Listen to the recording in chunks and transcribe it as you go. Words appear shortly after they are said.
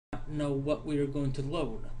not know what we are going to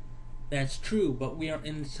load. That's true, but we are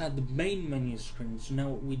inside the main menu screen, so now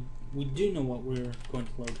we do know what we're going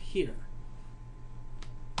to load here.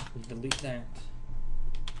 We delete that.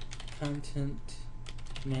 Content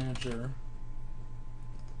manager.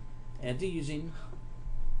 Add to using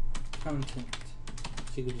content.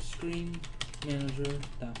 So you go to screen manager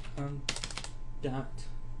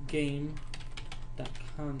 .game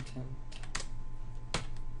 .content.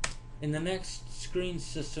 In the next screen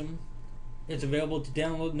system, it's available to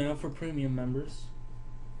download now for premium members,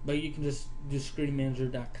 but you can just do screen manager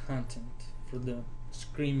 .content for the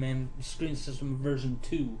screen system version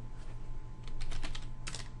 2.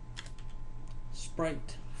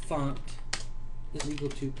 Sprite font is equal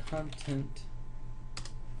to content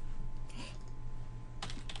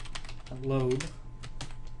load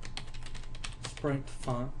sprite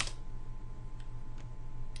font,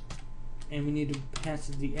 and we need to pass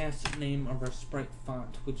the asset name of our sprite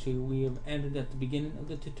font, which we have added at the beginning of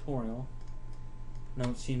the tutorial. Now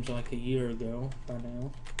it seems like a year ago by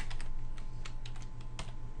now.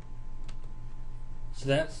 So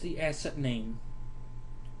that's the asset name.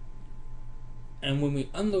 And when we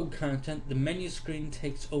unload content, the menu screen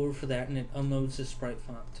takes over for that and it unloads the sprite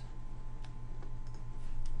font.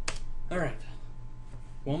 Alright.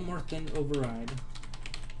 One more thing to override.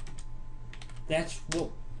 That's what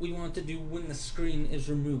we want to do when the screen is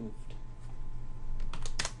removed.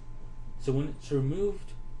 So when it's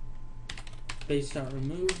removed,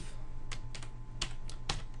 base.remove.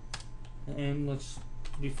 And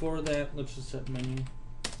before that, let's just set menu.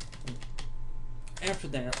 After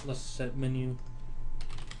that, let's set menu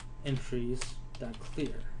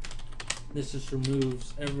entries.clear. This just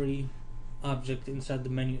removes every object inside the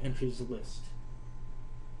menu entries list.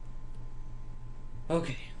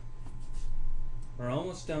 Okay, we're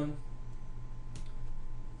almost done.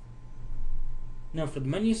 Now for the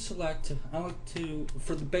menu select,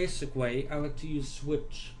 for the basic way, I like to use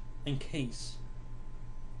switch and case.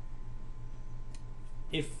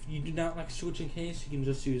 If you do not like switch and case, you can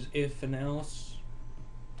just use if and else.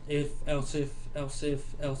 If, else if, else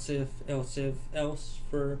if, else if, else if, else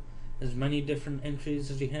for as many different entries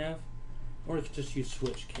as you have. Or you can just use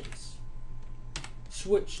switch case.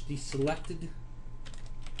 Switch the selected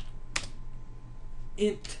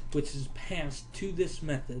int, which is passed to this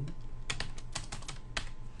method,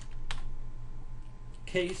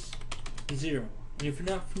 case 0. And if you're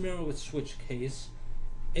not familiar with switch case,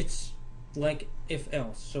 it's like if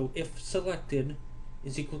else. So if selected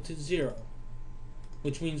is equal to 0,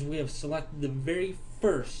 which means we have selected the very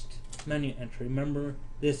first menu entry. Remember,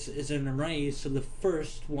 this is an array, so the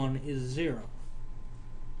first one is 0.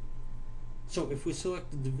 So if we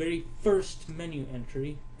selected the very first menu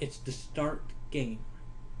entry, it's to start game.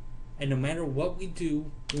 And no matter what we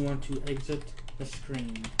do, we want to exit the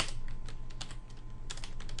screen.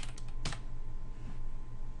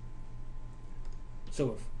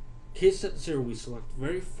 So if case set 0, we select the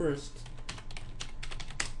very first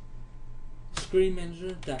screen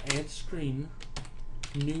manager.add screen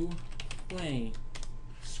new play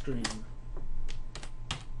screen.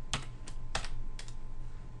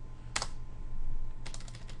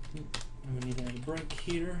 And we need to add a break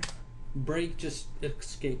here. Break just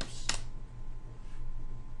escapes.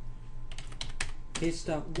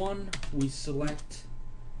 Case.1, we select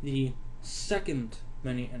the second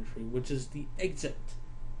menu entry, which is the exit.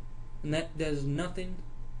 And that does nothing,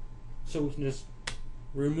 so we can just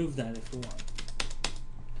remove that if we want.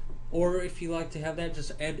 Or if you like to have that,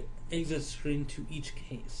 just add exit screen to each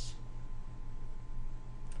case.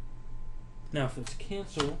 Now if it's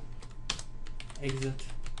cancel, exit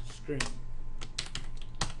screen.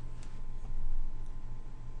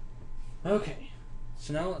 Okay,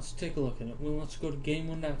 so now let's take a look at it. Well, let's go to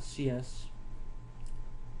game1.cs.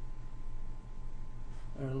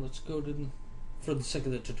 Or let's go to, for the sake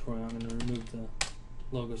of the tutorial, I'm going to remove the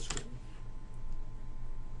logo screen.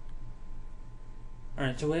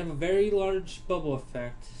 Alright, so we have a very large bubble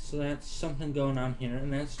effect, so that's something going on here,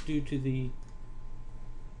 and that's due to the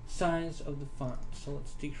size of the font. So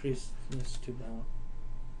let's decrease this to about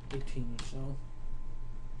 18 or so.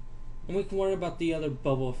 And we can worry about the other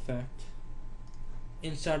bubble effect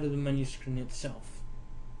inside of the menu screen itself.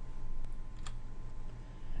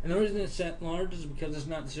 And the reason it's that large is because it's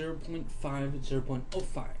not 0.5, it's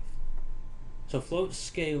 0.05. So float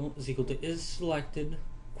scale is equal to is selected,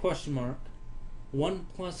 question mark, 1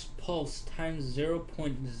 plus pulse times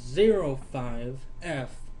 0.05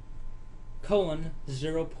 f colon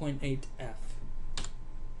 0.8 f.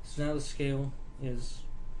 So now the scale is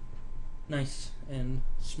nice and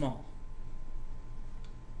small.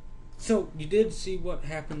 So you did see what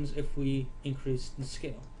happens if we increase the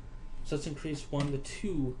scale. So let's increase 1 to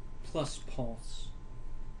 2 plus pulse.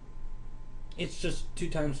 It's just 2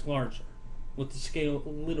 times larger, with the scale a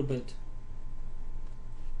little bit.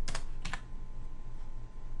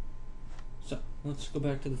 So let's go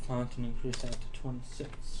back to the font and increase that to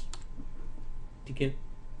 26. To get,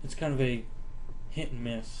 it's kind of a hit and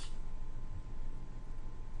miss.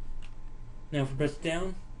 Now if we press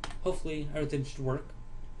down, hopefully everything should work.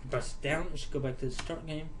 If we press down, it should go back to the start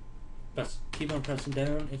game. Keep on pressing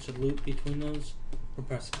down, it should loop between those. If we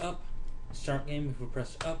press up, start game. If we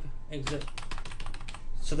press up, exit.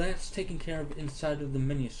 So that's taken care of inside of the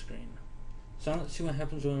menu screen. So now let's see what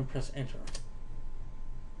happens when we press enter.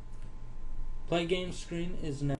 Play game screen is now